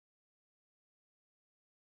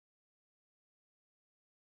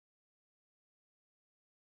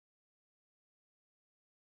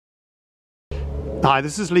Hi,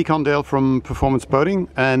 this is Lee Condale from Performance Boating,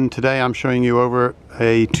 and today I'm showing you over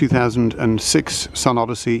a 2006 Sun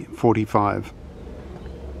Odyssey 45.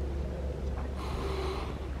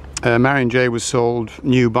 Marion J was sold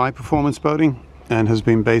new by Performance Boating and has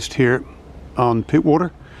been based here on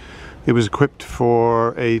Pittwater. It was equipped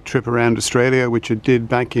for a trip around Australia, which it did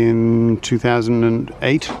back in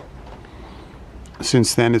 2008.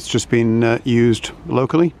 Since then it's just been used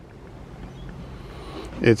locally.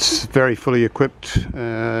 It's very fully equipped,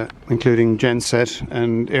 including genset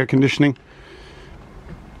and air conditioning.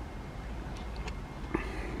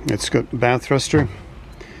 It's got bow thruster,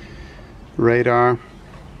 radar,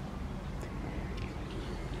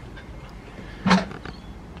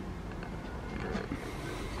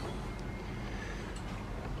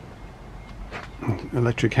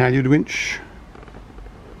 electric halyard winch.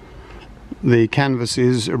 The canvas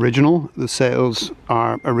is original, the sails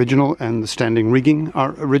are original, and the standing rigging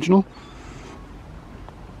are original.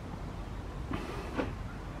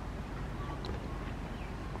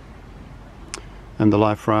 And the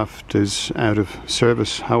life raft is out of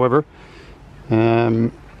service, however.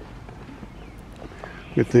 With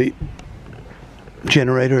the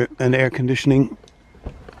generator and air conditioning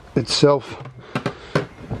itself.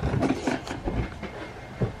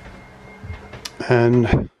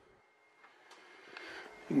 And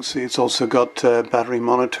you can see it's also got a battery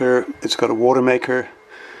monitor, it's got a water maker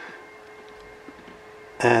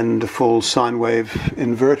and a full sine wave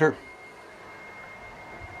inverter.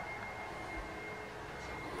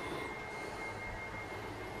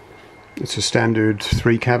 It's a standard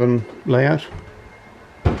 3-cabin layout.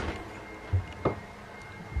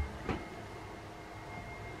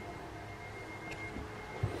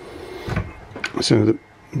 So the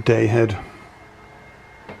day head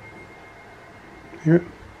here.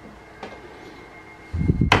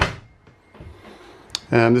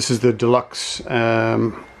 And this is the deluxe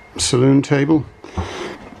saloon table.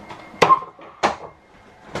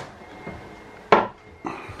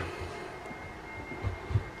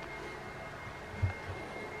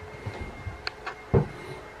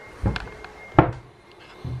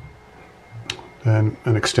 And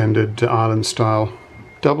an extended island style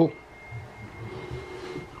double.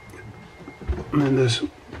 And there's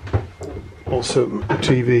also a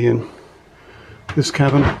TV in this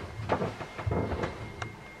cabin.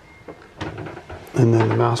 And then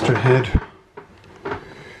the master head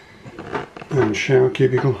and shower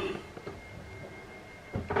cubicle.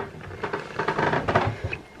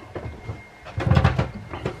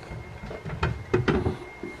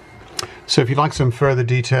 So if you'd like some further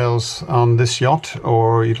details on this yacht,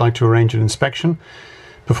 or you'd like to arrange an inspection,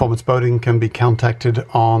 Performance Boating can be contacted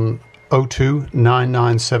on 02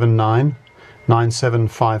 9979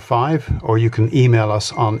 9755, or you can email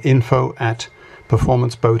us on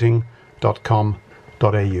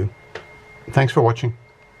info@performanceboating.com.au. Thanks for watching.